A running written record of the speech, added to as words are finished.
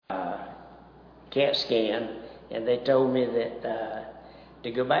CAT scan, and they told me that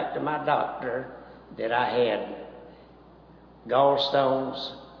to go back to my doctor, that I had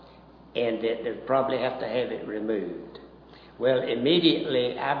gallstones and that they'd probably have to have it removed. Well,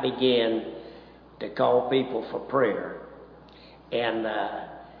 immediately I began to call people for prayer. And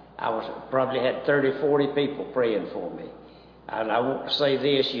probably had 30, 40 people praying for me. And I want to say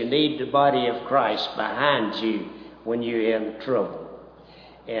this, you need the body of Christ behind you when you're in trouble.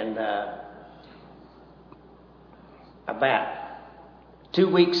 And about 2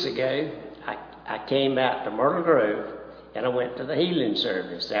 weeks ago, I came out to Myrtle Grove and I went to the healing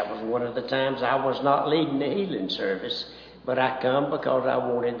service. That was one of the times I was not leading the healing service, but I come because I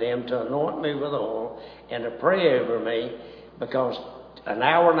wanted them to anoint me with oil and to pray over me, because an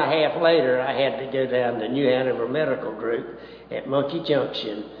hour and a half later I had to go down to New Hanover Medical Group at Monkey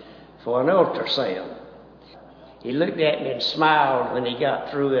Junction for an ultrasound. He looked at me and smiled when he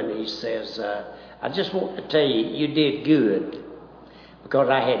got through, and he says, I just want to tell you, you did good, because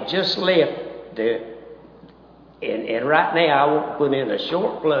I had just left and right now I want to put in a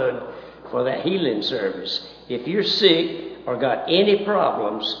short plug for that healing service. If you're sick or got any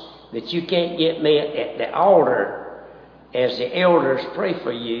problems that you can't get met at the altar as the elders pray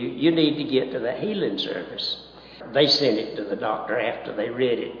for you, you need to get to the healing service. They sent it to the doctor after they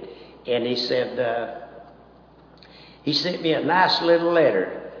read it, and he said, he sent me a nice little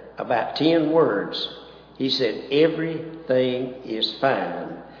letter, about 10 words. He said, everything is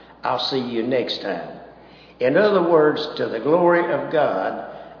fine. I'll see you next time. In other words, to the glory of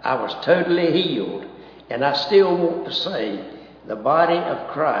God, I was totally healed. And I still want to say the body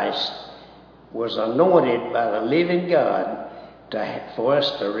of Christ was anointed by the living God for us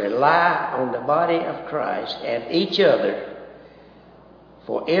to rely on the body of Christ and each other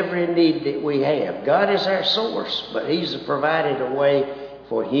for every need that we have. God is our source, but He's provided a way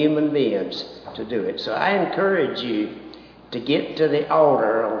for human beings to do it. So I encourage you to get to the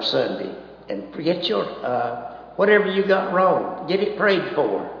altar on Sunday and get your, whatever you got wrong, get it prayed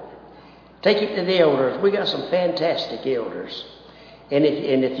for. Take it to the elders. We got some fantastic elders. And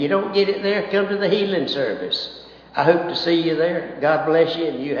if you don't get it there, come to the healing service. I hope to see you there. God bless you,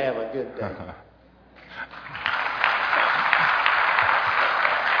 and you have a good day.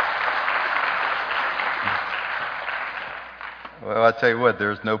 Well, I tell you what,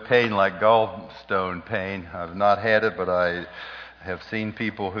 there's no pain like gallstone pain. I've not had it, but I have seen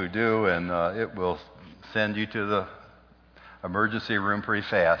people who do, and it will send you to the emergency room pretty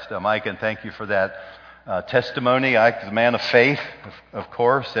fast. Mike, and thank you for that testimony. Ike's a man of faith, of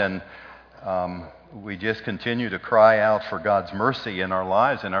course, and we just continue to cry out for God's mercy in our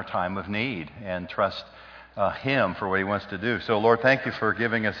lives in our time of need and trust Him for what He wants to do. So, Lord, thank you for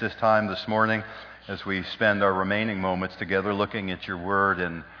giving us this time this morning as we spend our remaining moments together looking at your word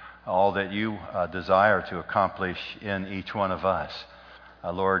and all that you desire to accomplish in each one of us.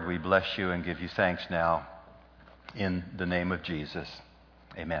 Lord, we bless you and give you thanks now in the name of Jesus.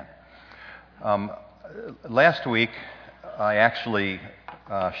 Amen. Last week, I actually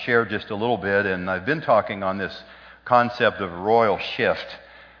shared just a little bit, and I've been talking on this concept of royal shift.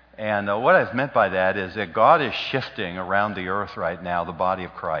 And what I've meant by that is that God is shifting around the earth right now, the body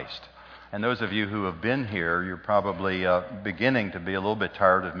of Christ. And those of you who have been here, you're probably beginning to be a little bit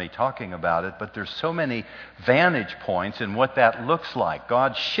tired of me talking about it, but there's so many vantage points in what that looks like.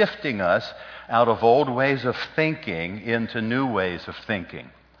 God's shifting us out of old ways of thinking into new ways of thinking.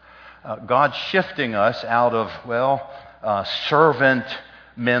 God's shifting us out of, servant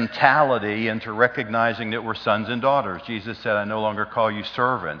mentality into recognizing that we're sons and daughters. Jesus said, I no longer call you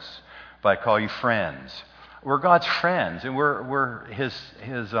servants, but I call you friends. We're God's friends, and we're His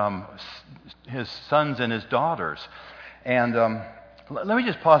sons and His daughters. And let me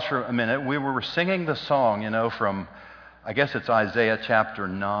just pause for a minute. We were singing the song, from, I guess it's Isaiah chapter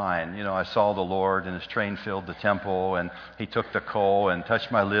 9. I saw the Lord, and His train filled the temple, and He took the coal and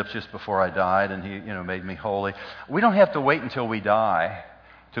touched my lips just before I died, and He, made me holy. We don't have to wait until we die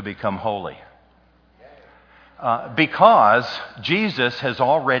to become holy. Because Jesus has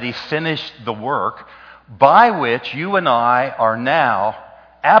already finished the work by which you and I are now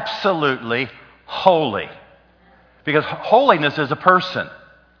absolutely holy. Because holiness is a person.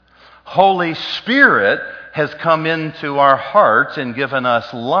 Holy Spirit has come into our hearts and given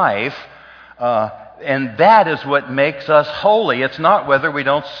us life, and that is what makes us holy. It's not whether we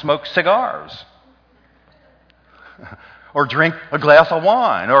don't smoke cigars or drink a glass of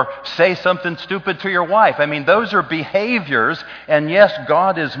wine or say something stupid to your wife. I mean, those are behaviors, and yes,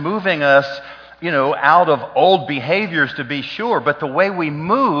 God is moving us out of old behaviors to be sure, but the way we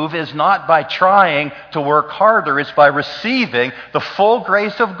move is not by trying to work harder. It's by receiving the full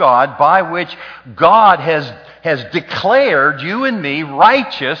grace of God by which God has declared you and me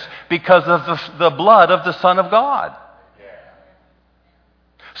righteous because of the blood of the Son of God.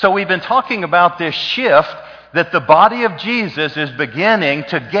 So we've been talking about this shift that the body of Jesus is beginning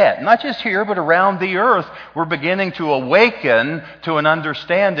to get. Not just here, but around the earth. We're beginning to awaken to an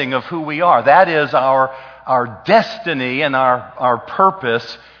understanding of who we are. That is our destiny and our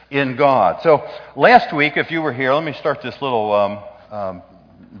purpose in God. So last week, if you were here, let me start this little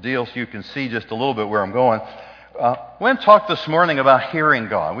deal so you can see just a little bit where I'm going. We're going to talk this morning about hearing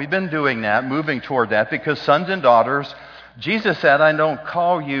God. We've been doing that, moving toward that, because sons and daughters, Jesus said, I don't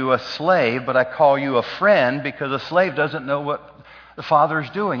call you a slave, but I call you a friend, because a slave doesn't know what the Father is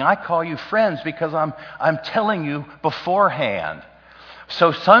doing. I call you friends because I'm telling you beforehand.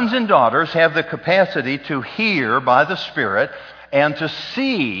 So sons and daughters have the capacity to hear by the Spirit and to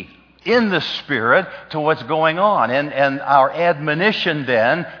see in the Spirit to what's going on. And our admonition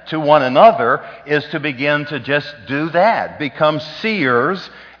then to one another is to begin to just do that, become seers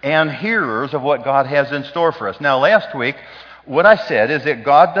and hearers of what God has in store for us. Now, last week, what I said is that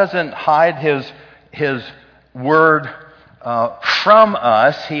God doesn't hide His Word from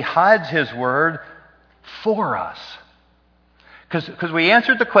us. He hides His Word for us. Because we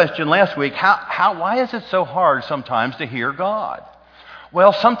answered the question last week, why is it so hard sometimes to hear God?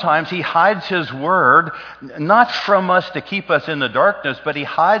 Well, sometimes He hides His Word, not from us to keep us in the darkness, but He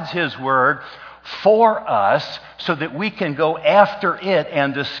hides His Word for us so that we can go after it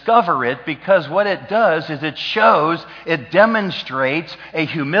and discover it, because what it does is it demonstrates a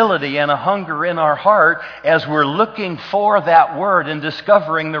humility and a hunger in our heart as we're looking for that Word and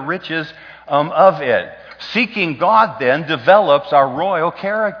discovering the riches of it. Seeking God then develops our royal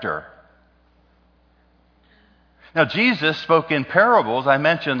character. Now, Jesus spoke in parables, I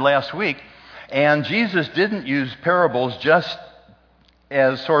mentioned last week, and Jesus didn't use parables just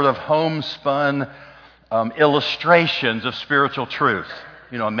as sort of homespun illustrations of spiritual truth.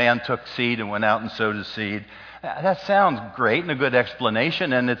 A man took seed and went out and sowed his seed. That sounds great and a good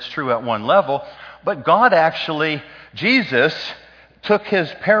explanation, and it's true at one level. But Jesus took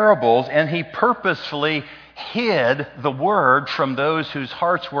His parables and He purposefully hid the Word from those whose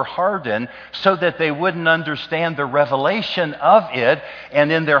hearts were hardened so that they wouldn't understand the revelation of it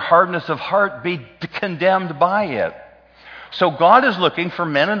and in their hardness of heart be condemned by it. So God is looking for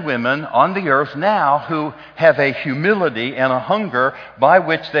men and women on the earth now who have a humility and a hunger by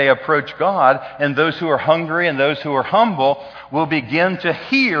which they approach God, and those who are hungry and those who are humble will begin to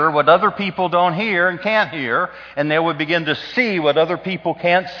hear what other people don't hear and can't hear, and they will begin to see what other people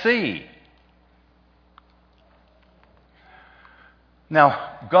can't see.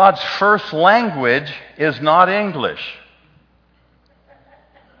 Now, God's first language is not English.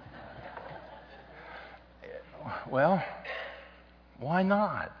 Well, why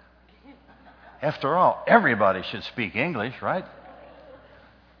not? After all, everybody should speak English, right?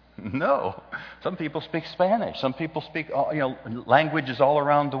 No. Some people speak Spanish. Some people speak languages all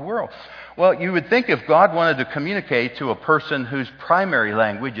around the world. Well, you would think if God wanted to communicate to a person whose primary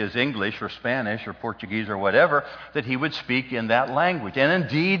language is English or Spanish or Portuguese or whatever, that He would speak in that language. And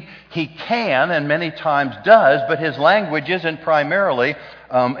indeed, He can and many times does, but His language isn't primarily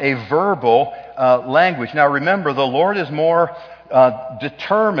a verbal language. Now remember, the Lord is more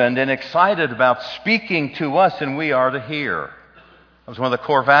determined and excited about speaking to us than we are to hear. That was one of the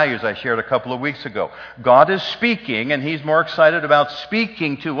core values I shared a couple of weeks ago. God is speaking, and He's more excited about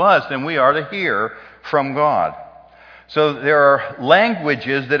speaking to us than we are to hear from God. So there are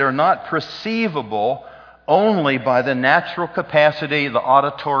languages that are not perceivable only by the natural capacity, the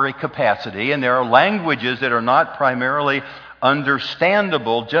auditory capacity, and there are languages that are not primarily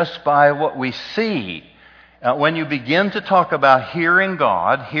understandable just by what we see. When you begin to talk about hearing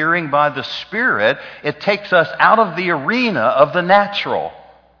God, hearing by the Spirit, it takes us out of the arena of the natural.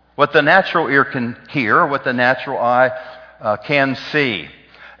 What the natural ear can hear, what the natural eye can see.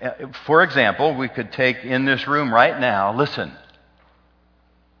 For example, we could take in this room right now, listen.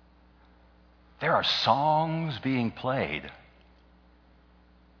 There are songs being played.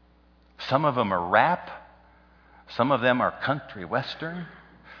 Some of them are rap. Some of them are country western.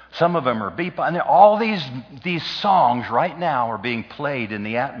 Some of them are bebop. And all these songs right now are being played in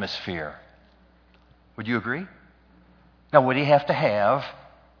the atmosphere. Would you agree? Now, what do you have to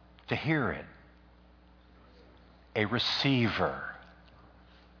hear it? A receiver.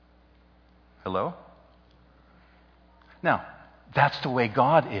 Hello? Now, That's the way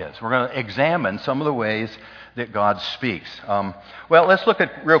God is. We're going to examine some of the ways that God speaks. Well, let's look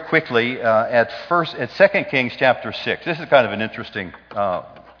at real quickly at 2 Kings chapter 6. This is kind of an interesting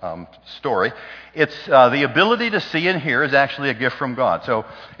story. It's the ability to see and hear is actually a gift from God. So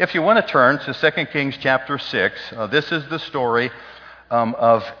if you want to turn to 2 Kings chapter 6, this is the story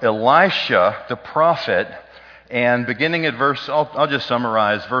of Elisha the prophet. And beginning at I'll just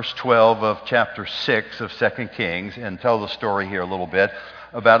summarize verse 12 of chapter 6 of 2 Kings and tell the story here a little bit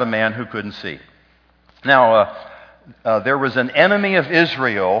about a man who couldn't see. Now, there was an enemy of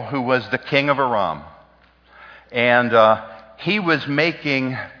Israel who was the king of Aram. And he was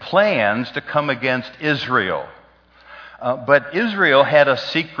making plans to come against Israel. But Israel had a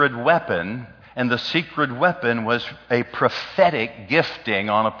secret weapon, and the secret weapon was a prophetic gifting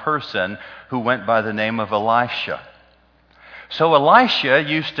on a person who went by the name of Elisha. So Elisha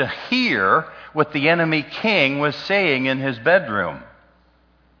used to hear what the enemy king was saying in his bedroom.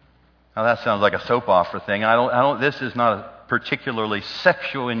 Now that sounds like a soap opera thing. This is not a particularly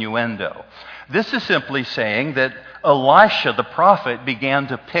sexual innuendo. This is simply saying that Elisha the prophet began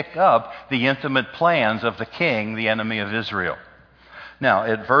to pick up the intimate plans of the king, the enemy of Israel. Now,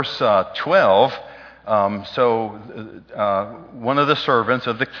 at verse 12, one of the servants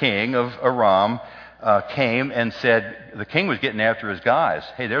of the king of Aram came and said, the king was getting after his guys.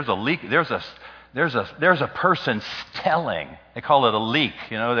 Hey, there's a leak. There's a person telling. They call it a leak.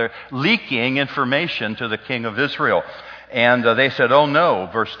 They're leaking information to the king of Israel. And they said, oh no,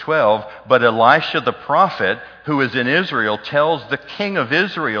 verse 12, but Elisha the prophet, who is in Israel, tells the king of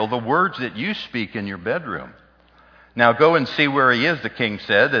Israel the words that you speak in your bedroom. Now go and see where he is, the king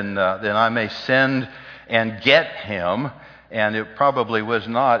said, and then I may send and get him. And it probably was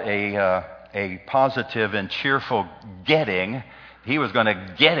not a positive and cheerful getting. He was going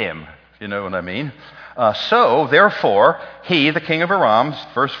to get him, if you know what I mean. So, therefore, he, the king of Aram,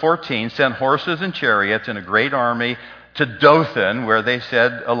 verse 14, sent horses and chariots and a great army to Dothan, where they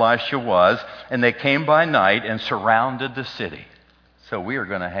said Elisha was, and they came by night and surrounded the city. So we are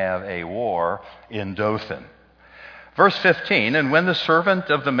going to have a war in Dothan. Verse 15, and when the servant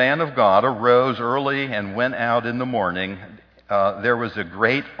of the man of God arose early and went out in the morning, there was a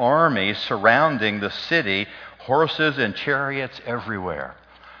great army surrounding the city, horses and chariots everywhere.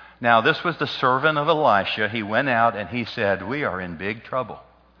 Now, this was the servant of Elisha. He went out and he said, we are in big trouble.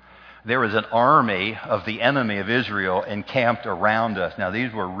 There is an army of the enemy of Israel encamped around us. Now,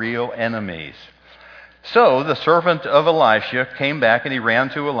 these were real enemies. So the servant of Elisha came back and he ran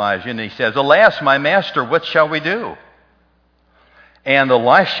to Elijah and he says, alas, my master, what shall we do? And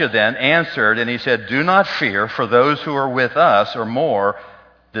Elisha then answered and he said, do not fear, for those who are with us are more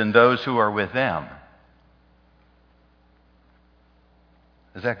than those who are with them.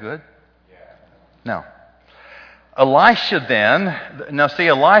 Is that good? Yeah. No. Elisha's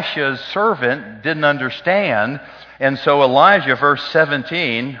servant didn't understand. And so Elijah, verse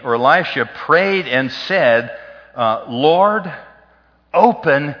 17, or Elisha prayed and said, Lord,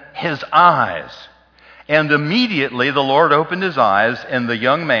 open his eyes. And immediately the Lord opened his eyes, and the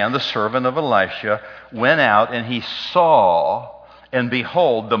young man, the servant of Elisha, went out, and he saw, and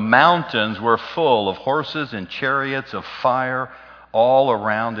behold, the mountains were full of horses and chariots of fire all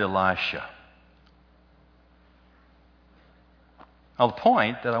around Elisha. Now, the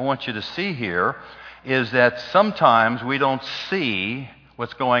point that I want you to see here is that sometimes we don't see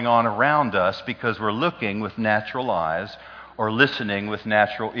what's going on around us because we're looking with natural eyes or listening with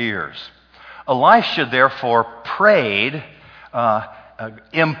natural ears. Elisha, therefore, prayed,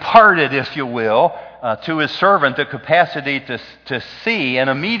 imparted, if you will, to his servant the capacity to see, and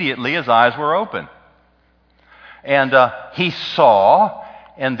immediately his eyes were open. And he saw,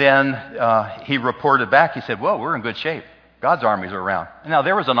 and then he reported back. He said, well, we're in good shape. God's armies are around. Now,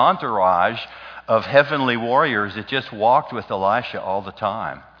 there was an entourage of heavenly warriors that just walked with Elisha all the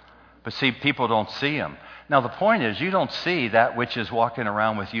time. But see, people don't see him. Now, the point is, you don't see that which is walking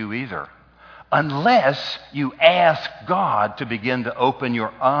around with you either, unless you ask God to begin to open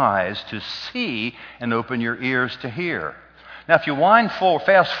your eyes to see and open your ears to hear. Now, if you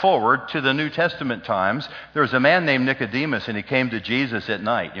fast forward to the New Testament times, there was a man named Nicodemus, and he came to Jesus at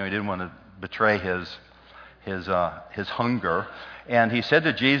night. He didn't want to betray his hunger. And he said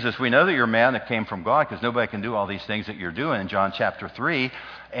to Jesus, we know that you're a man that came from God because nobody can do all these things that you're doing in John chapter 3.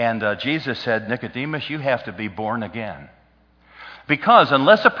 And Jesus said, Nicodemus, you have to be born again. Because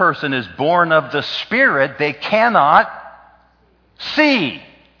unless a person is born of the Spirit, they cannot see.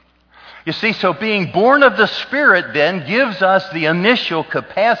 You see, so being born of the Spirit then gives us the initial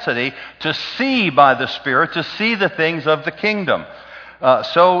capacity to see by the Spirit, to see the things of the kingdom.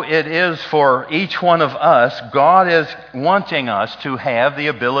 so it is for each one of us. God is wanting us to have the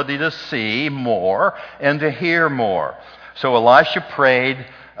ability to see more and to hear more. So Elisha prayed,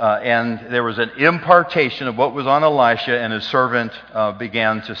 and there was an impartation of what was on Elisha, and his servant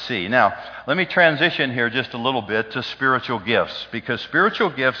began to see. Now, let me transition here just a little bit to spiritual gifts, because spiritual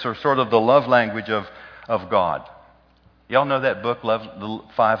gifts are sort of the love language of God. Y'all know that book, The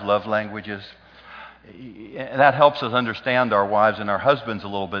 5 Love Languages? That helps us understand our wives and our husbands a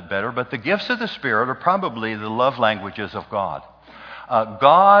little bit better, but the gifts of the Spirit are probably the love languages of God.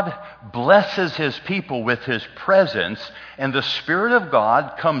 God blesses His people with His presence, and the Spirit of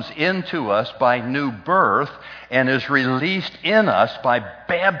God comes into us by new birth and is released in us by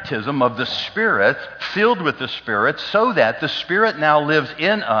baptism of the Spirit, filled with the Spirit, so that the Spirit now lives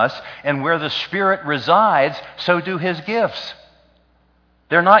in us, and where the Spirit resides, so do His gifts.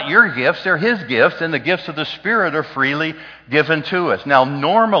 They're not your gifts, they're His gifts, and the gifts of the Spirit are freely given to us. Now,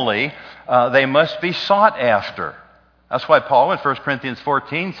 normally, they must be sought after. That's why Paul in 1 Corinthians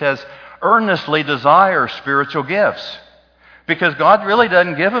 14 says, earnestly desire spiritual gifts. Because God really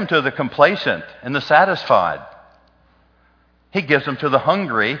doesn't give them to the complacent and the satisfied. He gives them to the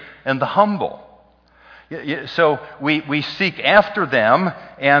hungry and the humble. So we seek after them,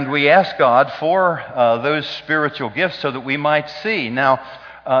 and we ask God for those spiritual gifts so that we might see. Now,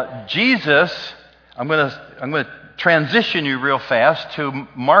 Jesus, I'm going to transition you real fast to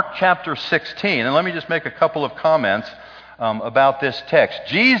Mark chapter 16, and let me just make a couple of comments about this text.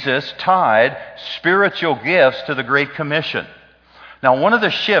 Jesus tied spiritual gifts to the Great Commission. Now, one of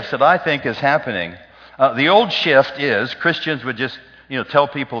the shifts that I think is happening, the old shift is Christians would just tell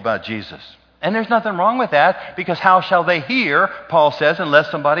people about Jesus. And there's nothing wrong with that, because how shall they hear, Paul says, unless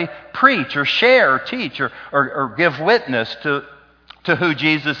somebody preach or share or teach or give witness to who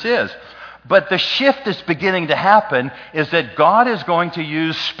Jesus is. But the shift that's beginning to happen is that God is going to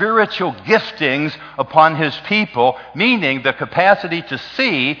use spiritual giftings upon His people, meaning the capacity to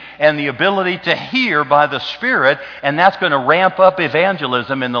see and the ability to hear by the Spirit, and that's going to ramp up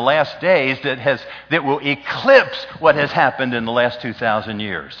evangelism in the last days that will eclipse what has happened in the last 2,000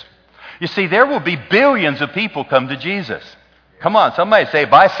 years. You see, there will be billions of people come to Jesus. Come on, somebody say,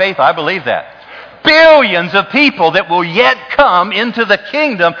 by faith, I believe that. Billions of people that will yet come into the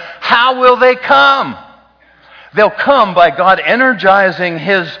kingdom. How will they come? They'll come by God energizing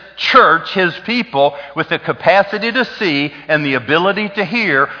His church, His people, with the capacity to see and the ability to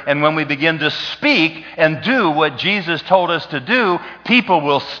hear. And when we begin to speak and do what Jesus told us to do, people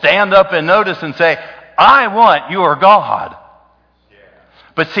will stand up and notice and say, I want your God.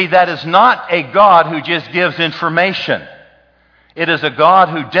 But see, that is not a God who just gives information. It is a God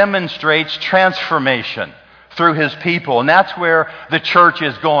who demonstrates transformation through His people. And that's where the church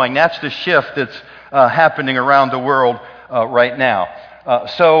is going. That's the shift that's happening around the world right now.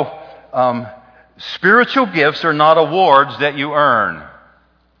 Spiritual gifts are not awards that you earn.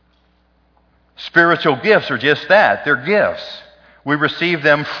 Spiritual gifts are just that. They're gifts. We receive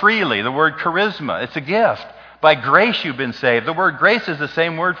them freely. The word charisma, it's a gift. By grace you've been saved. The word grace is the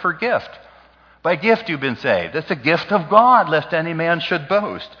same word for gift. By gift you've been saved. It's a gift of God, lest any man should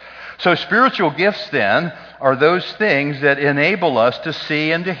boast. So spiritual gifts then are those things that enable us to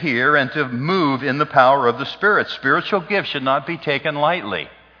see and to hear and to move in the power of the Spirit. Spiritual gifts should not be taken lightly.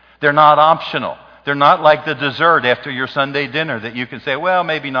 They're not optional. They're not like the dessert after your Sunday dinner that you can say, well,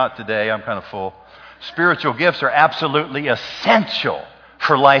 maybe not today, I'm kind of full. Spiritual gifts are absolutely essential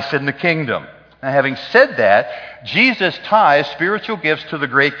for life in the kingdom. Now, having said that, Jesus ties spiritual gifts to the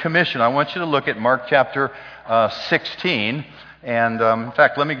Great Commission. I want you to look at Mark chapter 16. And in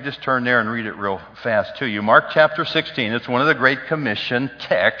fact, let me just turn there and read it real fast to you. Mark chapter 16, it's one of the Great Commission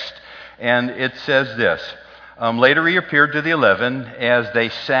texts. And it says this. Later He appeared to the 11 as they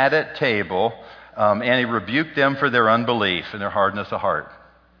sat at table, and He rebuked them for their unbelief and their hardness of heart.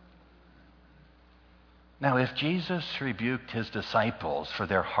 Now, if Jesus rebuked His disciples for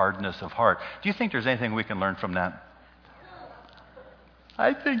their hardness of heart, do you think there's anything we can learn from that?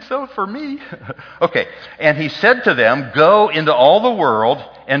 I think so for me. Okay. And He said to them, go into all the world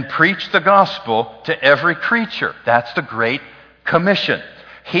and preach the gospel to every creature. That's the Great Commission.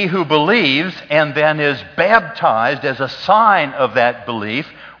 He who believes and then is baptized as a sign of that belief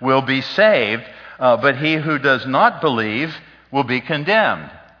will be saved, but he who does not believe will be condemned.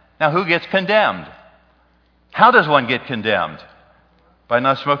 Now, who gets condemned? How does one get condemned? By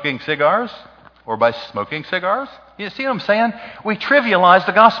not smoking cigars? Or by smoking cigars? You see what I'm saying? We trivialize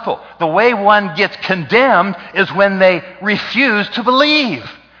the gospel. The way one gets condemned is when they refuse to believe,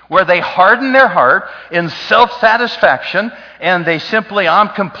 where they harden their heart in self-satisfaction, and they simply, I'm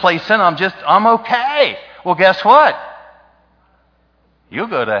complacent, I'm okay. Well, guess what? You'll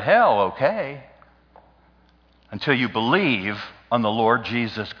go to hell, okay, until you believe on the Lord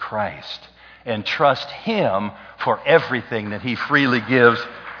Jesus Christ and trust Him for everything that He freely gives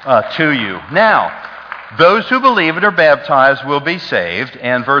to you. Now, those who believe and are baptized will be saved.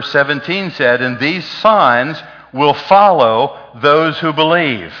 And verse 17 said, and these signs will follow those who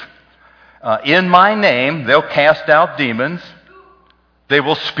believe. In my name, they'll cast out demons. They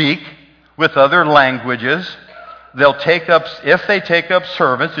will speak with other languages. They'll take up, if they take up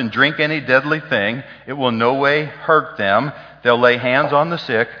servants and drink any deadly thing, it will no way hurt them. They'll lay hands on the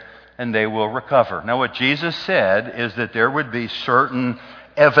sick and they will recover. Now, what Jesus said is that there would be certain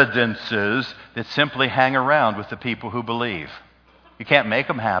evidences that simply hang around with the people who believe. You can't make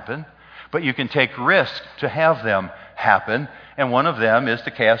them happen, but you can take risks to have them happen, and one of them is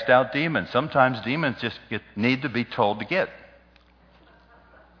to cast out demons. Sometimes demons just need to be told to get.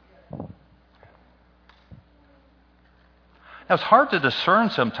 Now, it's hard to discern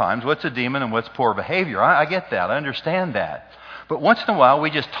sometimes what's a demon and what's poor behavior. I get that. I understand that. But once in a while, we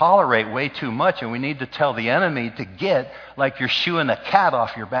just tolerate way too much, and we need to tell the enemy to get, like you're shooing a cat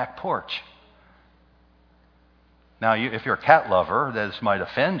off your back porch. Now, if you're a cat lover, this might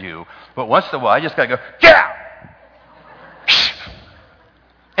offend you, but once in a while, you just got to go, get out!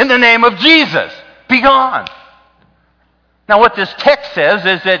 In the name of Jesus, be gone! Now, what this text says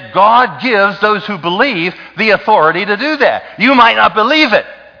is that God gives those who believe the authority to do that. You might not believe it.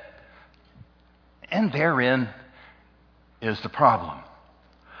 And therein is the problem.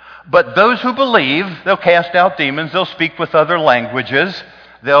 But those who believe, they'll cast out demons, they'll speak with other languages,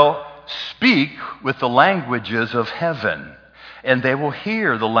 they'll speak with the languages of heaven, and they will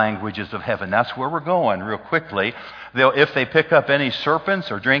hear the languages of heaven. That's where we're going real quickly. If they pick up any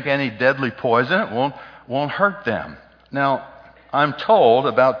serpents or drink any deadly poison, it won't hurt them. Now, I'm told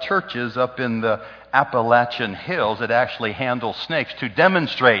about churches up in the Appalachian Hills that actually handle snakes to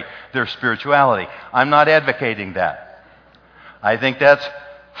demonstrate their spirituality. I'm not advocating that. I think that's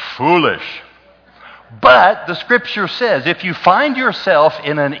foolish. But the Scripture says if you find yourself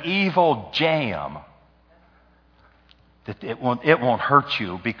in an evil jam, that it won't hurt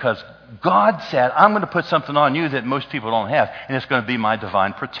you, because God said, I'm going to put something on you that most people don't have, and it's going to be my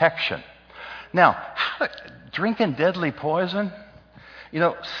divine protection. Now, drinking deadly poison,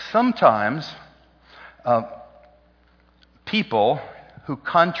 sometimes people who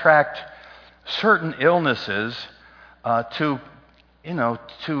contract certain illnesses to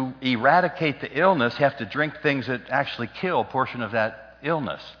eradicate the illness have to drink things that actually kill a portion of that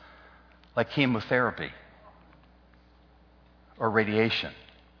illness, like chemotherapy or radiation.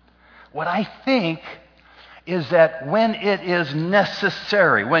 What I think is that when it is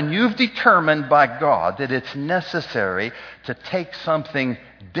necessary, when you've determined by God that it's necessary to take something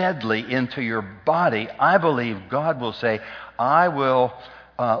deadly into your body, I believe God will say, I will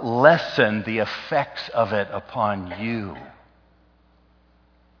lessen the effects of it upon you.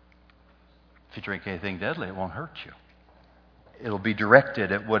 If you drink anything deadly, it won't hurt you. It'll be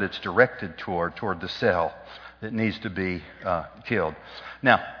directed at what it's directed toward the cell that needs to be killed.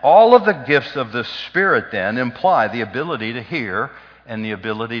 Now, all of the gifts of the Spirit then imply the ability to hear and the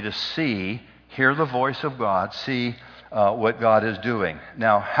ability to see, hear the voice of God, see what God is doing.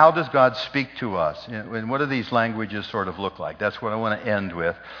 Now, how does God speak to us? And what do these languages sort of look like? That's what I want to end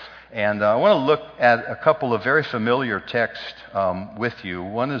with. And I want to look at a couple of very familiar texts with you.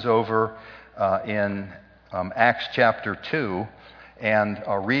 One is over in Acts chapter 2, and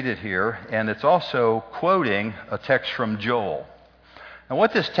I'll read it here. And it's also quoting a text from Joel. And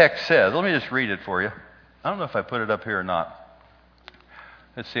what this text says, let me just read it for you. I don't know if I put it up here or not.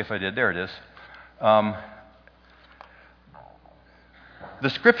 Let's see if I did. There it is. The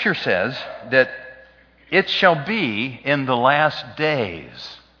Scripture says that it shall be in the last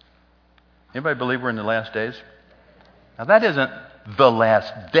days. Anybody believe we're in the last days? Now, that isn't the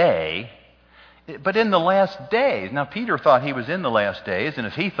last day, but in the last days. Now, Peter thought he was in the last days, and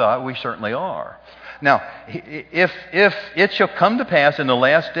if he thought, we certainly are. Now, if it shall come to pass in the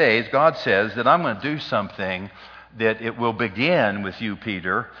last days, God says that I'm going to do something that it will begin with you,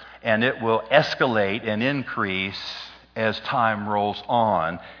 Peter, and it will escalate and increase as time rolls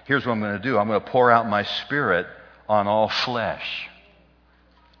on. Here's what I'm going to do. I'm going to pour out my Spirit on all flesh.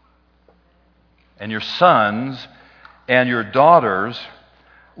 And your sons and your daughters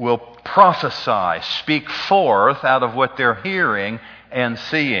will prophesy, speak forth out of what they're hearing and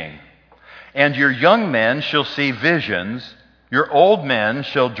seeing. And your young men shall see visions. Your old men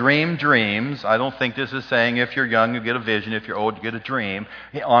shall dream dreams. I don't think this is saying if you're young, you get a vision. If you're old, you get a dream.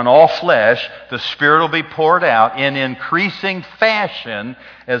 On all flesh, the Spirit will be poured out in increasing fashion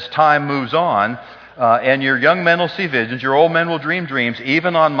as time moves on. and your young men will see visions, your old men will dream dreams.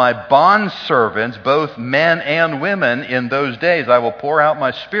 Even on my bondservants, both men and women, in those days I will pour out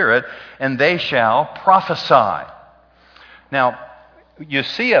my Spirit, and they shall prophesy. Now, you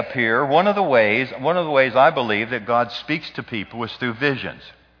see up here, one of the ways I believe that God speaks to people is through visions,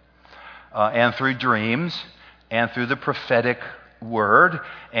 and through dreams, and through the prophetic word.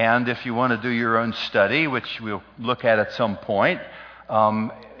 And if you want to do your own study, which we'll look at some point,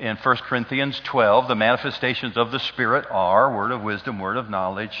 in 1 Corinthians 12, the manifestations of the Spirit are word of wisdom, word of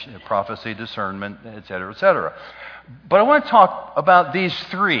knowledge, prophecy, discernment, etc., etc. But I want to talk about these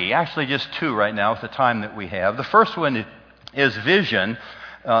three, actually just two right now with the time that we have. The first one is vision,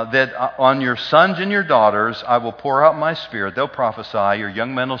 that on your sons and your daughters I will pour out my Spirit. They'll prophesy. Your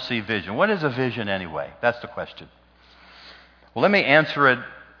young men will see vision. What is a vision anyway? That's the question. Well, let me answer it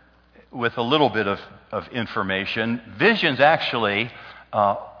with a little bit of information. Visions are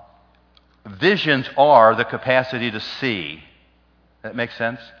the capacity to see. That makes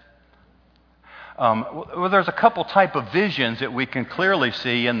sense? Well, there's a couple type of visions that we can clearly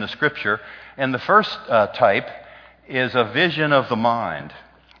see in the Scripture. And the first type is a vision of the mind.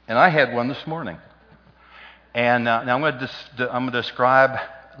 And I had one this morning. And now I'm going to describe,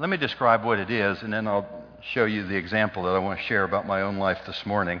 let me describe what it is, and then I'll show you the example that I want to share about my own life this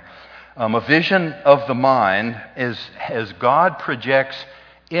morning. A vision of the mind is as God projects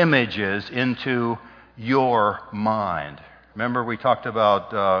images into your mind. Remember we talked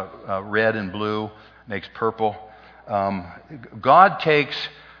about red and blue makes purple. God takes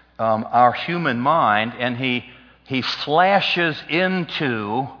our human mind and He flashes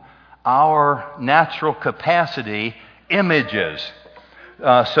into our natural capacity images.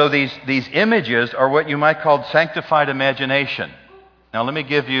 So these images are what you might call sanctified imagination. Now let me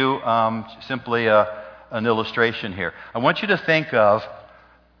give you simply an illustration here. I want you to think of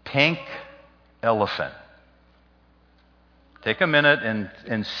pink elephant. Take a minute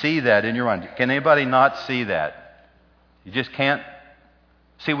and see that in your mind. Can anybody not see that? You just can't.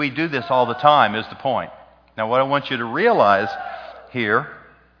 See, we do this all the time is the point. Now what I want you to realize here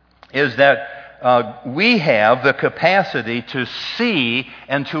is that we have the capacity to see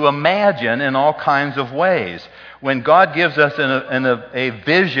and to imagine in all kinds of ways. When God gives us a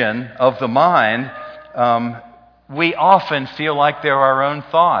vision of the mind, we often feel like they're our own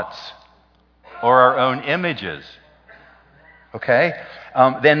thoughts or our own images. Okay?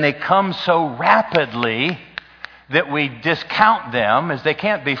 Then they come so rapidly that we discount them as they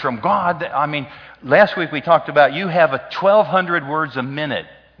can't be from God. I mean, last week we talked about you have 1,200 words a minute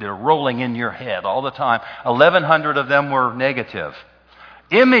that are rolling in your head all the time. 1,100 of them were negative.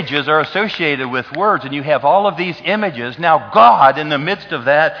 Images are associated with words, and you have all of these images. Now God, in the midst of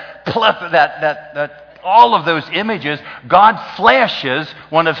that, all of those images, God flashes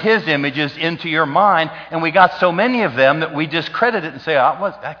one of His images into your mind, and we got so many of them that we discredit it and say,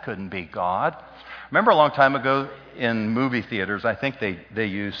 that couldn't be God. Remember a long time ago in movie theaters, I think they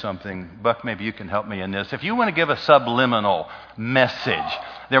use something. Buck, maybe you can help me in this. If you want to give a subliminal message,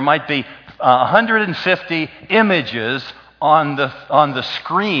 there might be 150 images on the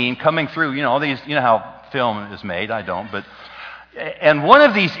screen coming through. All these. You know how film is made. I don't, but. And one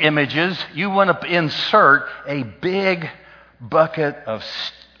of these images, you want to insert a big bucket of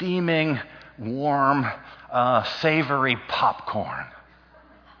steaming, warm, savory popcorn.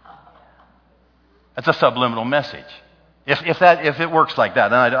 That's a subliminal message. If it works like that,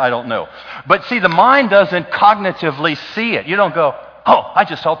 then I don't know. But see, the mind doesn't cognitively see it. You don't go, oh, I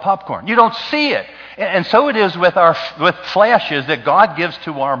just saw popcorn. You don't see it. And so it is with flashes that God gives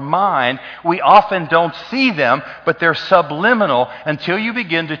to our mind. We often don't see them, but they're subliminal until you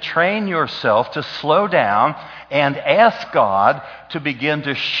begin to train yourself to slow down and ask God to begin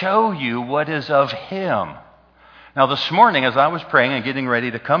to show you what is of Him. Now this morning, as I was praying and getting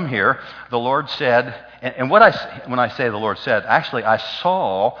ready to come here, the Lord said, and when I say the Lord said, actually I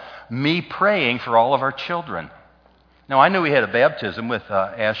saw me praying for all of our children. Now I knew we had a baptism with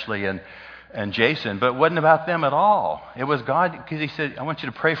Ashley and Jason, but it wasn't about them at all. It was God, because He said, I want you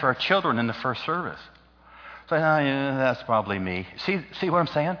to pray for our children in the first service. So yeah, that's probably me. See what I'm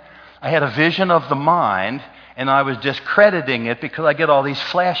saying? I had a vision of the mind, and I was discrediting it because I get all these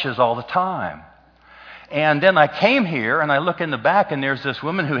flashes all the time. And then I came here, and I look in the back, and there's this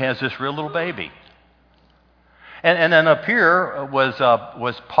woman who has this real little baby. And then up here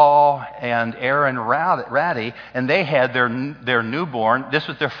was Paul and Aaron Ratty, and they had their newborn. This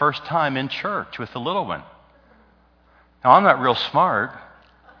was their first time in church with the little one. Now, I'm not real smart,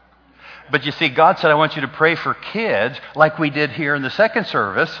 but you see, God said, I want you to pray for kids like we did here in the second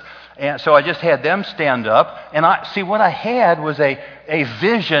service, And so I just had them stand up, and what I had was a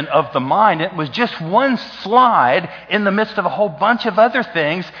vision of the mind. It was just one slide in the midst of a whole bunch of other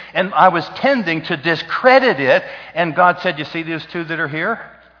things, and I was tending to discredit it, and God said, you see these two that are here?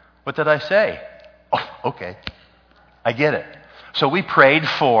 What did I say? Oh, okay. I get it. So we prayed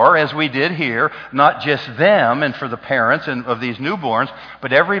for, as we did here, not just them and for the parents and of these newborns,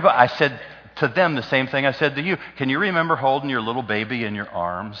 but everybody. I said to them the same thing I said to you. Can you remember holding your little baby in your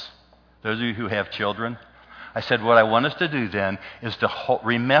arms? Those of you who have children. I said, what I want us to do then is to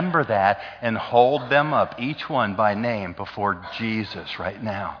remember that and hold them up, each one by name, before Jesus right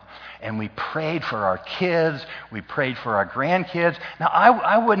now. And we prayed for our kids. We prayed for our grandkids. Now,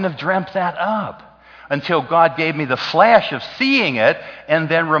 I wouldn't have dreamt that up until God gave me the flash of seeing it and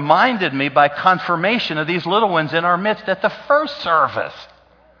then reminded me by confirmation of these little ones in our midst at the first service.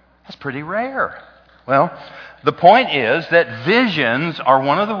 That's pretty rare. Well, the point is that visions are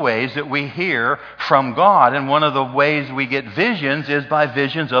one of the ways that we hear from God, and one of the ways we get visions is by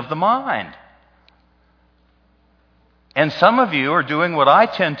visions of the mind. And some of you are doing what I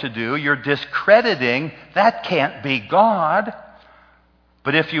tend to do. You're discrediting, that can't be God.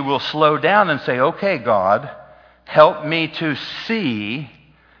 But if you will slow down and say, okay, God, help me to see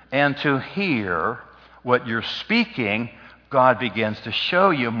and to hear what you're speaking, God begins to show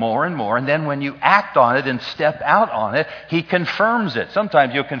you more and more. And then when you act on it and step out on it, He confirms it.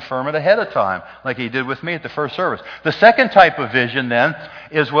 Sometimes you'll confirm it ahead of time, like He did with me at the first service. The second type of vision then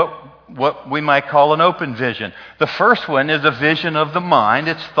is what we might call an open vision. The first one is a vision of the mind.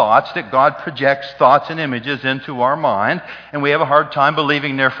 It's thoughts that God projects thoughts and images into our mind. And we have a hard time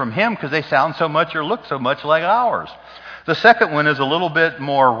believing they're from Him because they sound so much or look so much like ours. The second one is a little bit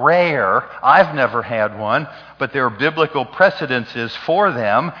more rare. I've never had one, but there are biblical precedences for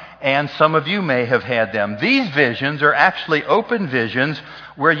them, and some of you may have had them. These visions are actually open visions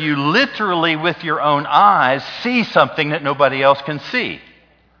where you literally, with your own eyes, see something that nobody else can see.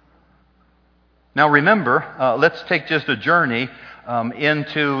 Now remember, let's take just a journey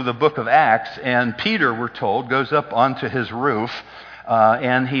into the book of Acts, and Peter, we're told, goes up onto his roof,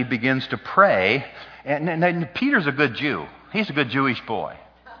 and he begins to pray. And Peter's a good Jew. He's a good Jewish boy.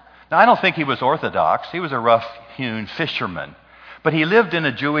 Now, I don't think he was Orthodox. He was a rough-hewn fisherman. But he lived in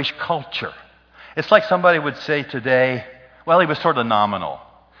a Jewish culture. It's like somebody would say today, well, he was sort of nominal.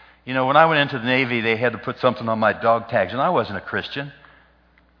 You know, when I went into the Navy, they had to put something on my dog tags, and I wasn't a Christian.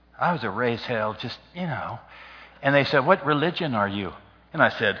 I was a raised hell, just, you know. And they said, what religion are you? And I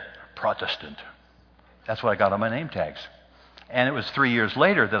said, Protestant. That's what I got on my name tags. And it was 2 years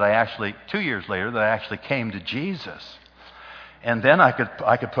later that I actually came to Jesus. And then I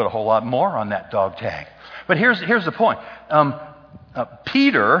could put a whole lot more on that dog tag. But here's the point.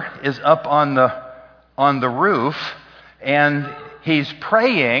 Peter is up on the roof, and he's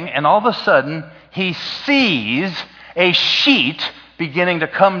praying, and all of a sudden he sees a sheet beginning to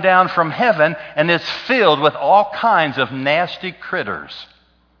come down from heaven, and it's filled with all kinds of nasty critters.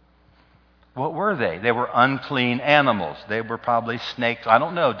 What were they? They were unclean animals. They were probably snakes. I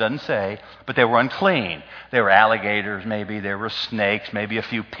don't know. It doesn't say. But they were unclean. They were alligators, maybe. There were snakes, maybe a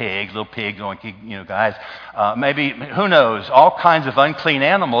few pigs, little pigs, guys. Maybe, who knows, all kinds of unclean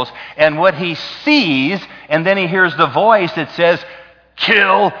animals. And what he sees, and then he hears the voice that says,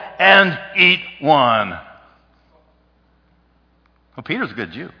 kill and eat one. Well, Peter's a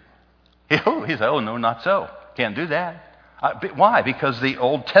good Jew. He said, oh, no, not so. Can't do that. Why? Because the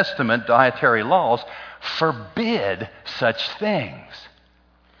Old Testament dietary laws forbid such things.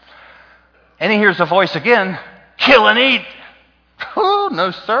 And he hears the voice again, kill and eat. Oh, no,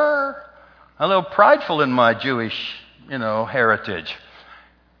 sir. I'm a little prideful in my Jewish, heritage.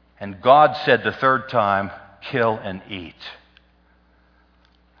 And God said the third time, kill and eat.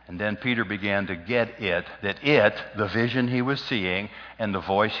 And then Peter began to get the vision he was seeing and the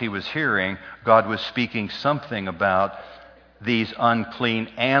voice he was hearing, God was speaking something about these unclean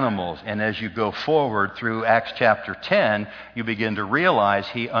animals. And as you go forward through Acts chapter 10, you begin to realize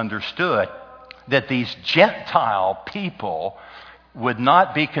he understood that these Gentile people would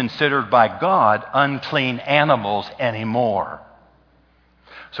not be considered by God unclean animals anymore.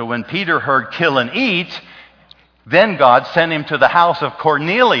 So when Peter heard kill and eat, then God sent him to the house of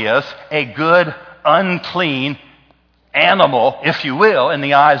Cornelius, a good, unclean animal, if you will, in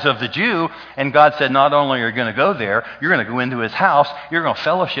the eyes of the Jew. And God said, not only are you going to go there, you're going to go into his house, you're going to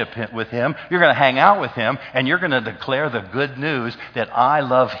fellowship with him, you're going to hang out with him, and you're going to declare the good news that I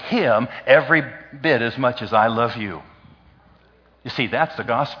love him every bit as much as I love you. You see, that's the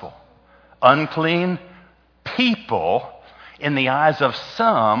gospel. Unclean people, in the eyes of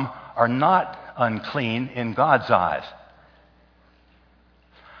some, are not unclean in God's eyes.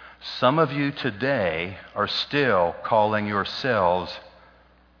 Some of you today are still calling yourselves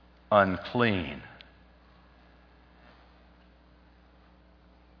unclean,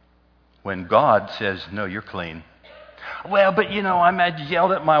 when God says, no, you're clean. Well, but I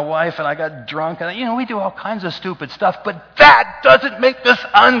yelled at my wife and I got drunk and we do all kinds of stupid stuff, but that doesn't make us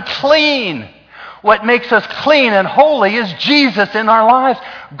unclean. What makes us clean and holy is Jesus in our lives.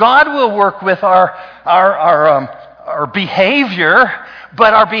 God will work with our behavior,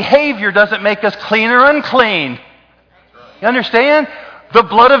 but our behavior doesn't make us clean or unclean. You understand? The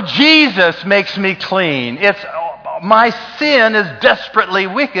blood of Jesus makes me clean. My sin is desperately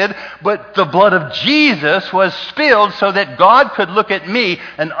wicked, but the blood of Jesus was spilled so that God could look at me,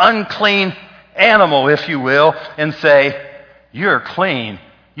 an unclean animal, if you will, and say, you're clean,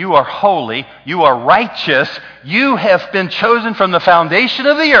 you are holy, you are righteous, you have been chosen from the foundation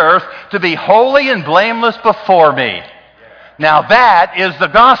of the earth to be holy and blameless before me. Now that is the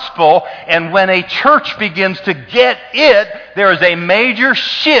gospel, and when a church begins to get it, there is a major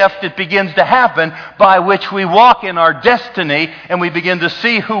shift that begins to happen by which we walk in our destiny and we begin to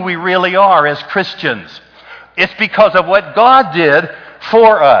see who we really are as Christians. It's because of what God did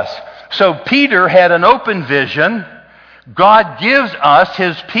for us. So Peter had an open vision. God gives us,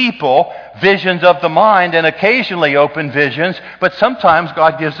 His people, visions of the mind and occasionally open visions, but sometimes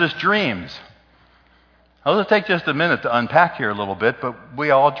God gives us dreams. Now, let's take just a minute to unpack here a little bit, but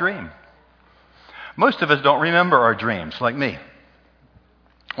we all dream. Most of us don't remember our dreams, like me.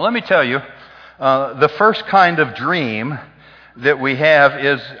 Well, let me tell you, the first kind of dream that we have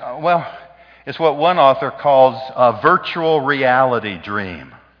is, it's what one author calls a virtual reality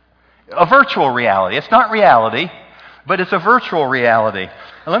dream. A virtual reality. It's not reality, but it's a virtual reality.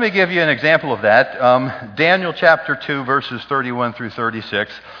 And let me give you an example of that. Daniel chapter 2, verses 31 through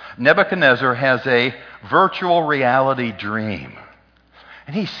 36. Nebuchadnezzar has a virtual reality dream.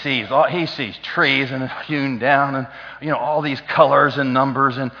 And he sees trees and hewn down and all these colors and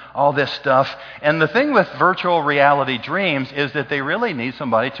numbers and all this stuff. And the thing with virtual reality dreams is that they really need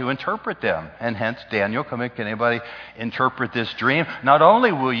somebody to interpret them. And hence Daniel, can anybody interpret this dream? Not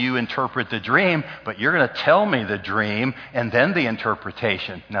only will you interpret the dream, but you're going to tell me the dream and then the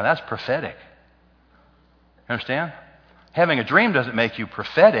interpretation. Now that's prophetic. Understand? Having a dream doesn't make you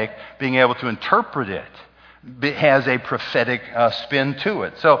prophetic. Being able to interpret it has a prophetic spin to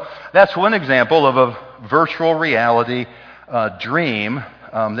it. So that's one example of a virtual reality dream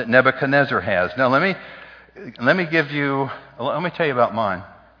that Nebuchadnezzar has. Now let me tell you about mine.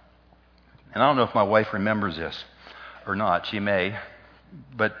 And I don't know if my wife remembers this or not. She may.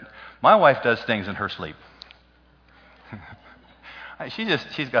 But my wife does things in her sleep.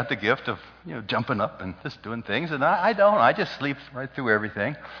 She's got the gift of jumping up and just doing things, and I don't. I just sleep right through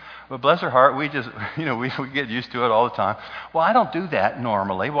everything. But bless her heart, we just we get used to it all the time. Well, I don't do that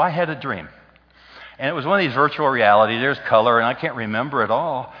normally. Well, I had a dream, and it was one of these virtual reality. There's color, and I can't remember it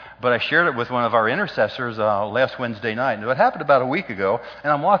all, but I shared it with one of our intercessors last Wednesday night. And it happened about a week ago,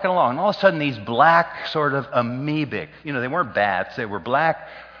 and I'm walking along, and all of a sudden these black sort of amoebic, they weren't bats, they were black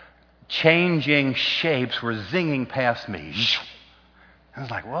changing shapes were zinging past me. I was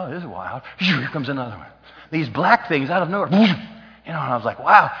like, whoa, this is wild. Here comes another one. These black things out of nowhere. And I was like,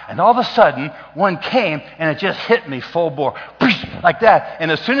 wow. And all of a sudden, one came and it just hit me full bore. Like that. And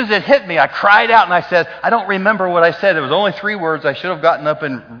as soon as it hit me, I cried out and I said, I don't remember what I said. It was only 3 words. I should have gotten up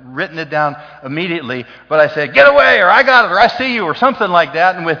and written it down immediately. But I said, get away, or I got it, or I see you, or something like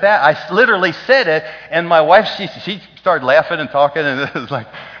that. And with that, I literally said it. And my wife, she started laughing and talking. And it was like,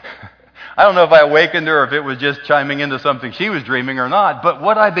 I don't know if I awakened her or if it was just chiming into something she was dreaming or not. But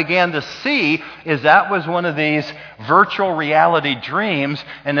what I began to see is that was one of these virtual reality dreams.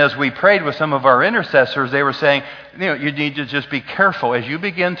 And as we prayed with some of our intercessors, they were saying, you need to just be careful. As you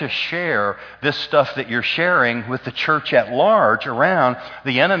begin to share this stuff that you're sharing with the church at large around,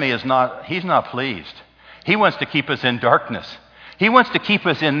 the enemy he's not pleased. He wants to keep us in darkness. He wants to keep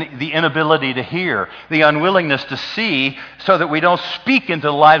us in the inability to hear, the unwillingness to see, so that we don't speak into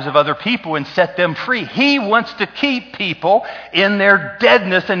the lives of other people and set them free. He wants to keep people in their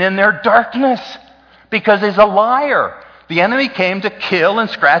deadness and in their darkness because he's a liar. The enemy came to kill and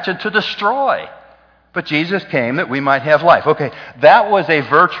scratch and to destroy. But Jesus came that we might have life. Okay, that was a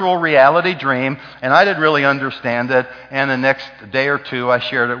virtual reality dream, and I didn't really understand it. And the next day or two, I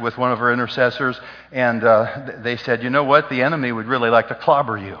shared it with one of our intercessors, and they said, you know what? The enemy would really like to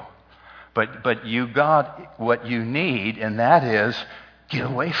clobber you. But you got what you need, and that is, get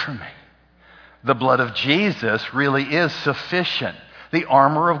away from me. The blood of Jesus really is sufficient. The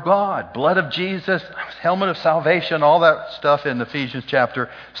armor of God, blood of Jesus, helmet of salvation, all that stuff in Ephesians chapter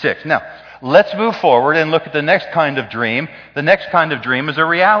 6. Now, Let's move forward and look at the next kind of dream. The next kind of dream is a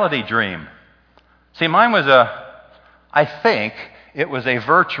reality dream. See, mine was I think it was a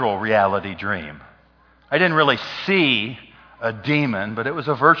virtual reality dream. I didn't really see a demon, but it was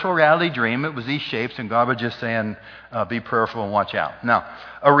a virtual reality dream. It was these shapes, and God was just saying, be prayerful and watch out. Now,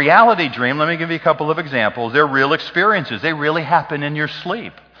 a reality dream, let me give you a couple of examples. They're real experiences. They really happen in your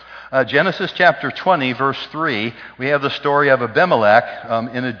sleep. Genesis chapter 20, verse 3, we have the story of Abimelech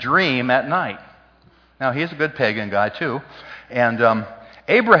in a dream at night. Now, he's a good pagan guy, too. And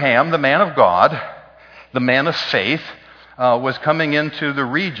Abraham, the man of God, the man of faith, was coming into the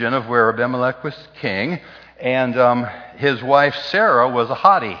region of where Abimelech was king, and his wife Sarah was a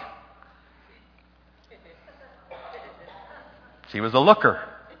hottie. She was a looker.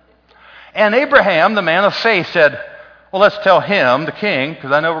 And Abraham, the man of faith, said, well, let's tell him, the king,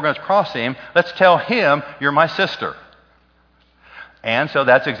 because I know we're going to cross him, let's tell him you're my sister. And so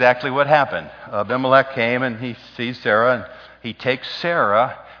that's exactly what happened. Abimelech came and he sees Sarah, and he takes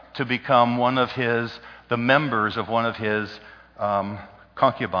Sarah to become the members of one of his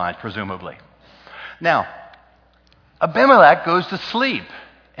concubines, presumably. Now, Abimelech goes to sleep,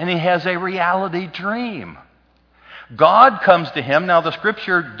 and he has a reality dream. God comes to him. Now, the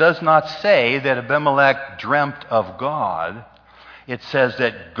scripture does not say that Abimelech dreamt of God. It says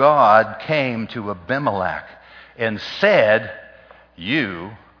that God came to Abimelech and said,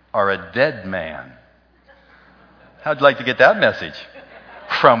 you are a dead man. How'd you like to get that message?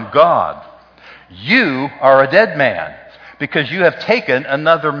 From God. You are a dead man because you have taken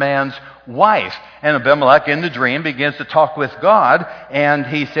another man's wife. And Abimelech in the dream begins to talk with God, and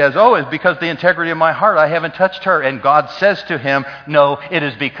he says, oh, it's because of the integrity of my heart I haven't touched her. And God says to him, no, it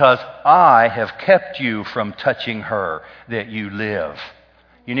is because I have kept you from touching her that you live.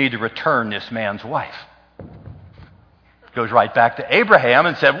 You need to return this man's wife. Goes right back to Abraham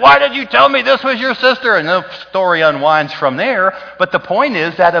and said, why did you tell me this was your sister? And the story unwinds from there. But the point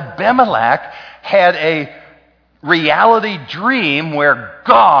is that Abimelech had a reality dream where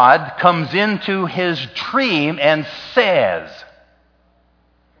God comes into his dream and says.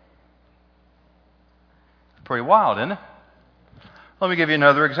 Pretty wild, isn't it? Let me give you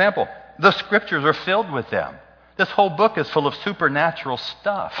another example. The scriptures are filled with them. This whole book is full of supernatural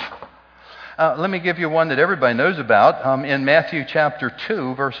stuff. Let me give you one that everybody knows about. In Matthew chapter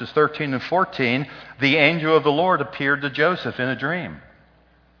 2, verses 13 and 14, the angel of the Lord appeared to Joseph in a dream.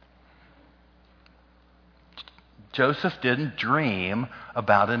 Joseph didn't dream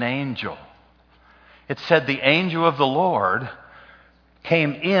about an angel. It said the angel of the Lord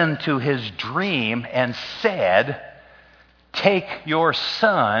came into his dream and said, take your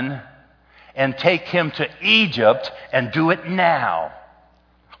son and take him to Egypt and do it now.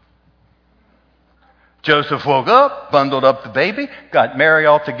 Joseph woke up, bundled up the baby, got Mary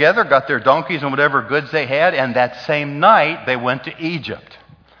all together, got their donkeys and whatever goods they had, and that same night they went to Egypt.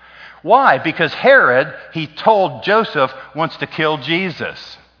 Why? Because Herod, he told Joseph, wants to kill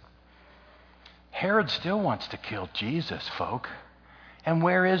Jesus. Herod still wants to kill Jesus, folk. And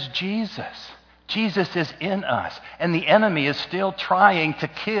where is Jesus? Jesus is in us, and the enemy is still trying to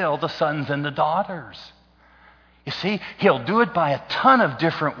kill the sons and the daughters. You see, he'll do it by a ton of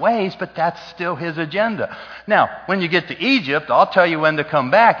different ways, but that's still his agenda. Now, when you get to Egypt, I'll tell you when to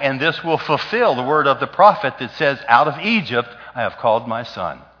come back, and this will fulfill the word of the prophet that says, out of Egypt I have called my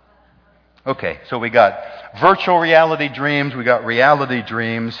son. Okay, so we got virtual reality dreams, we got reality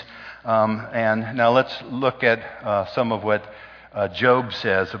dreams, and now let's look at some of what Job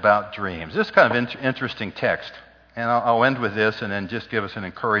says about dreams. This is kind of interesting text, and I'll end with this and then just give us an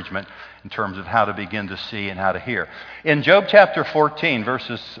encouragement in terms of how to begin to see and how to hear. In Job chapter 14,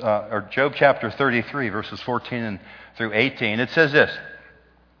 or Job chapter 33, verses 14 through 18, it says this,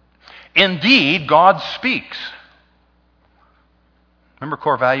 indeed, God speaks. Remember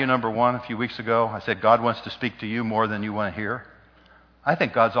core value number 1 a few weeks ago? I said God wants to speak to you more than you want to hear. I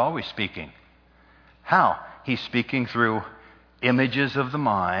think God's always speaking. How? He's speaking through images of the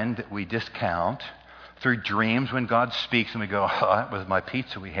mind that we discount, through dreams when God speaks and we go, oh, that was my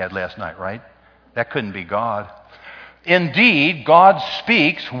pizza we had last night, right? That couldn't be God. Indeed, God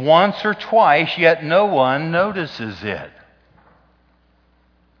speaks once or twice, yet no one notices it.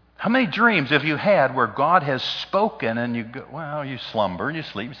 How many dreams have you had where God has spoken and you go, well, you slumber and you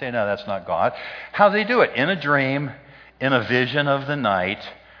sleep, you say, no, that's not God. How do they do it? In a dream, in a vision of the night,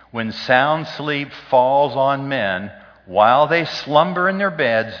 when sound sleep falls on men, while they slumber in their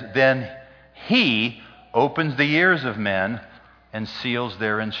beds, then He opens the ears of men and seals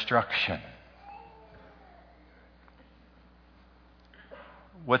their instruction.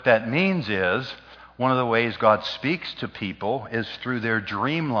 What that means is, One of the ways God speaks to people is through their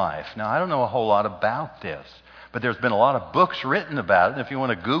dream life. Now, I don't know a whole lot about this, but there's been a lot of books written about it. If you want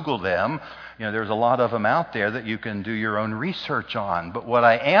to Google them, there's a lot of them out there that you can do your own research on. But what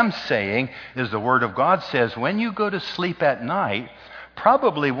I am saying is the Word of God says when you go to sleep at night,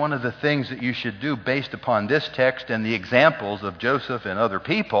 probably one of the things that you should do based upon this text and the examples of Joseph and other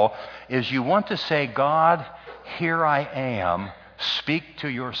people is you want to say, God, here I am, speak to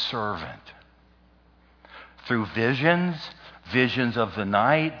your servant. Through visions of the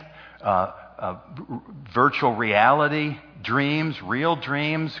night, virtual reality, dreams, real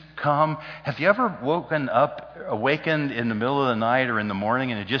dreams come. Have you ever awakened in the middle of the night or in the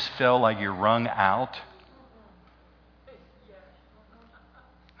morning and it just felt like you're wrung out?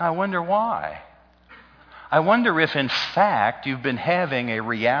 I wonder why. I wonder if in fact you've been having a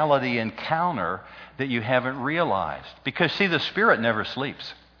reality encounter that you haven't realized. Because see, the Spirit never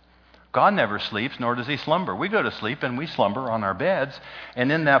sleeps. God never sleeps, nor does He slumber. We go to sleep and we slumber on our beds. And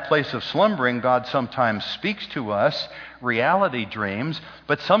in that place of slumbering, God sometimes speaks to us, reality dreams,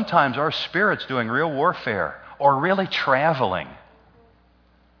 but sometimes our spirit's doing real warfare or really traveling.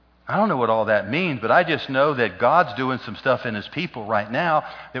 I don't know what all that means, but I just know that God's doing some stuff in His people right now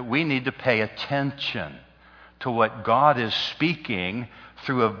that we need to pay attention to what God is speaking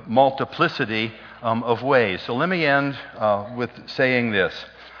through a multiplicity of ways. So let me end with saying this.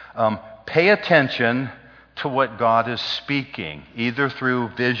 Pay attention to what God is speaking, either through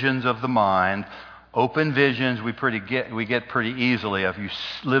visions of the mind. Open visions we get pretty easily if you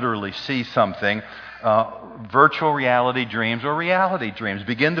literally see something. Virtual reality dreams or reality dreams.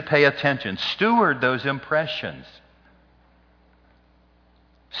 Begin to pay attention. Steward those impressions.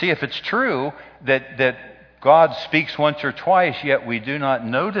 See, if it's true that God speaks once or twice, yet we do not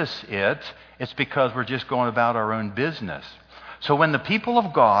notice it, it's because we're just going about our own business. So when the people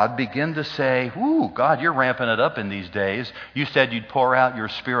of God begin to say, ooh, God, you're ramping it up in these days. You said you'd pour out your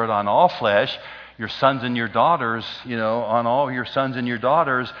Spirit on all flesh, your sons and your daughters, on all your sons and your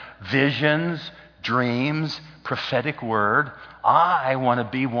daughters, visions, dreams, prophetic word. I want to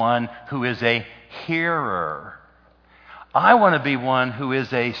be one who is a hearer. I want to be one who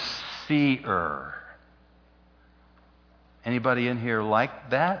is a seer. Anybody in here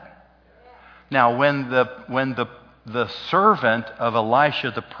like that? Now, when the servant of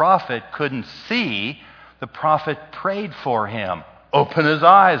Elisha the prophet couldn't see, the prophet prayed for him. Open his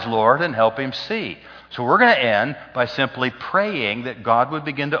eyes, Lord, and help him see. So we're going to end by simply praying that God would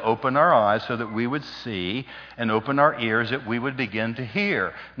begin to open our eyes so that we would see, and open our ears that we would begin to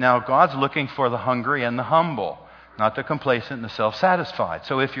hear. Now, God's looking for the hungry and the humble, not the complacent and the self-satisfied.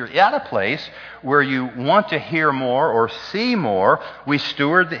 So if you're at a place where you want to hear more or see more, we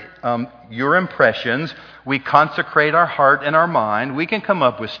steward your impressions. We consecrate our heart and our mind. We can come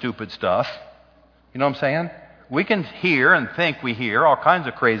up with stupid stuff. You know what I'm saying? We can hear and think we hear all kinds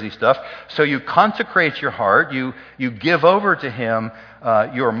of crazy stuff. So you consecrate your heart. You give over to Him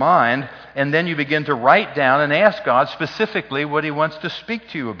your mind, and then you begin to write down and ask God specifically what He wants to speak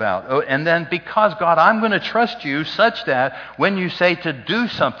to you about. And then because, God, I'm going to trust you such that when you say to do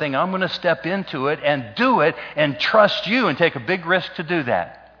something, I'm going to step into it and do it and trust you and take a big risk to do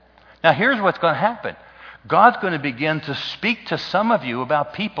that. Now here's what's going to happen. God's going to begin to speak to some of you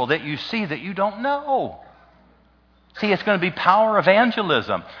about people that you see that you don't know. See, it's going to be power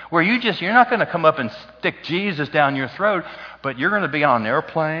evangelism, where you're not going to come up and stick Jesus down your throat, but you're going to be on an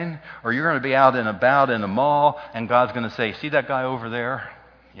airplane, or you're going to be out and about in a mall, and God's going to say, see that guy over there?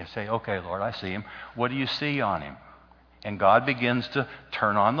 You say, okay, Lord, I see him. What do you see on him? And God begins to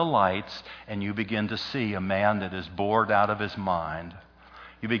turn on the lights, and you begin to see a man that is bored out of his mind.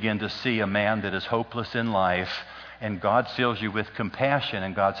 You begin to see a man that is hopeless in life, and God fills you with compassion,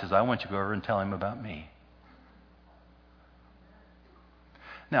 and God says, I want you to go over and tell him about me.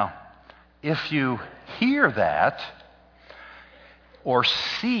 Now, if you hear that or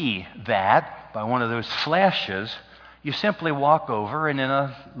see that by one of those flashes, you simply walk over and in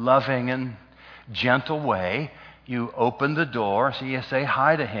a loving and gentle way, you open the door, so you say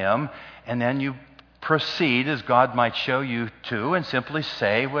hi to him, and then you proceed as God might show you to and simply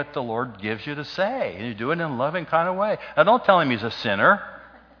say what the Lord gives you to say. And you do it in a loving kind of way. Now, don't tell him he's a sinner.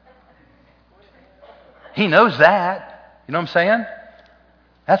 He knows that. You know what I'm saying?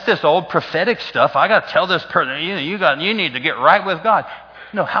 That's this old prophetic stuff. I got to tell this person, you need to get right with God.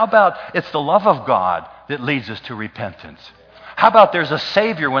 No, how about it's the love of God that leads us to repentance? How about there's a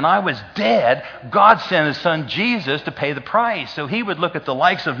Savior? When I was dead, God sent His Son Jesus to pay the price, so He would look at the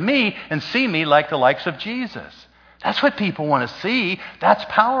likes of me and see me like the likes of Jesus. That's what people want to see. That's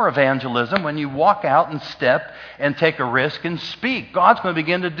power evangelism, when you walk out and step and take a risk and speak. God's going to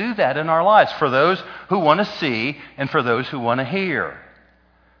begin to do that in our lives for those who want to see and for those who want to hear.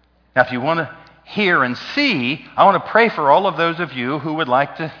 Now, if you want to hear and see, I want to pray for all of those of you who would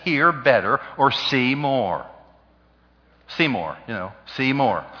like to hear better or see more. See more, see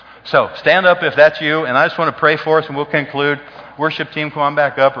more. So stand up if that's you, and I just want to pray for us, and we'll conclude. Worship team, come on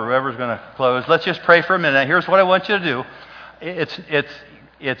back up, or whoever's going to close. Let's just pray for a minute. Here's what I want you to do.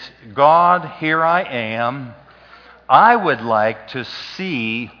 It's God, here I am. I would like to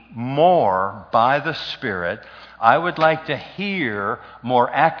see more by the Spirit. I would like to hear more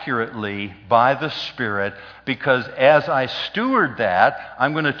accurately by the Spirit, because as I steward that,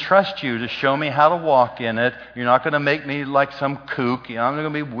 I'm going to trust you to show me how to walk in it. You're not going to make me like some kook. I'm not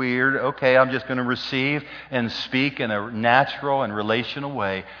going to be weird. Okay, I'm just going to receive and speak in a natural and relational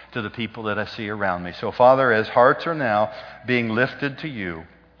way to the people that I see around me. So, Father, as hearts are now being lifted to you,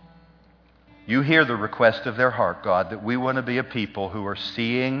 you hear the request of their heart, God, that we want to be a people who are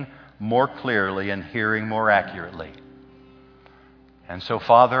seeing more clearly and hearing more accurately. And so,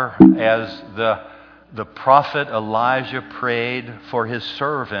 Father, as the prophet Elijah prayed for his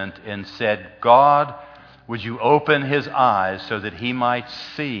servant and said, God, would you open his eyes so that he might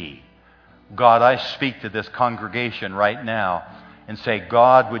see? God, I speak to this congregation right now and say,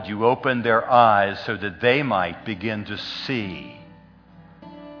 God, would you open their eyes so that they might begin to see?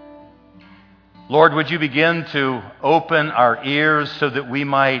 Lord, would you begin to open our ears so that we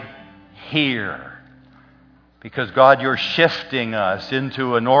might hear? Because, God, you're shifting us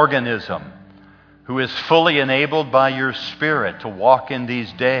into an organism who is fully enabled by your Spirit to walk in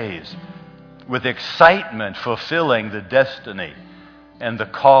these days with excitement, fulfilling the destiny and the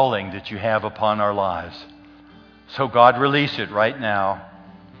calling that you have upon our lives. So, God, release it right now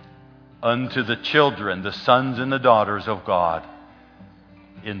unto the children, the sons and the daughters of God,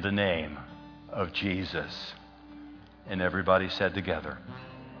 in the name of Jesus. And everybody said together,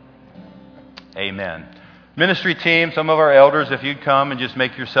 amen. Ministry team, some of our elders, if you'd come and just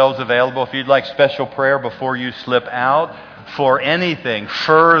make yourselves available. If you'd like special prayer before you slip out for anything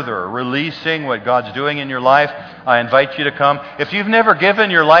further, releasing what God's doing in your life, I invite you to come. If you've never given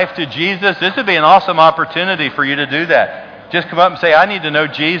your life to Jesus, this would be an awesome opportunity for you to do that. Just come up and say, I need to know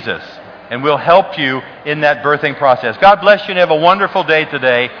Jesus. And we'll help you in that birthing process. God bless you and have a wonderful day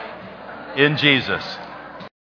today in Jesus.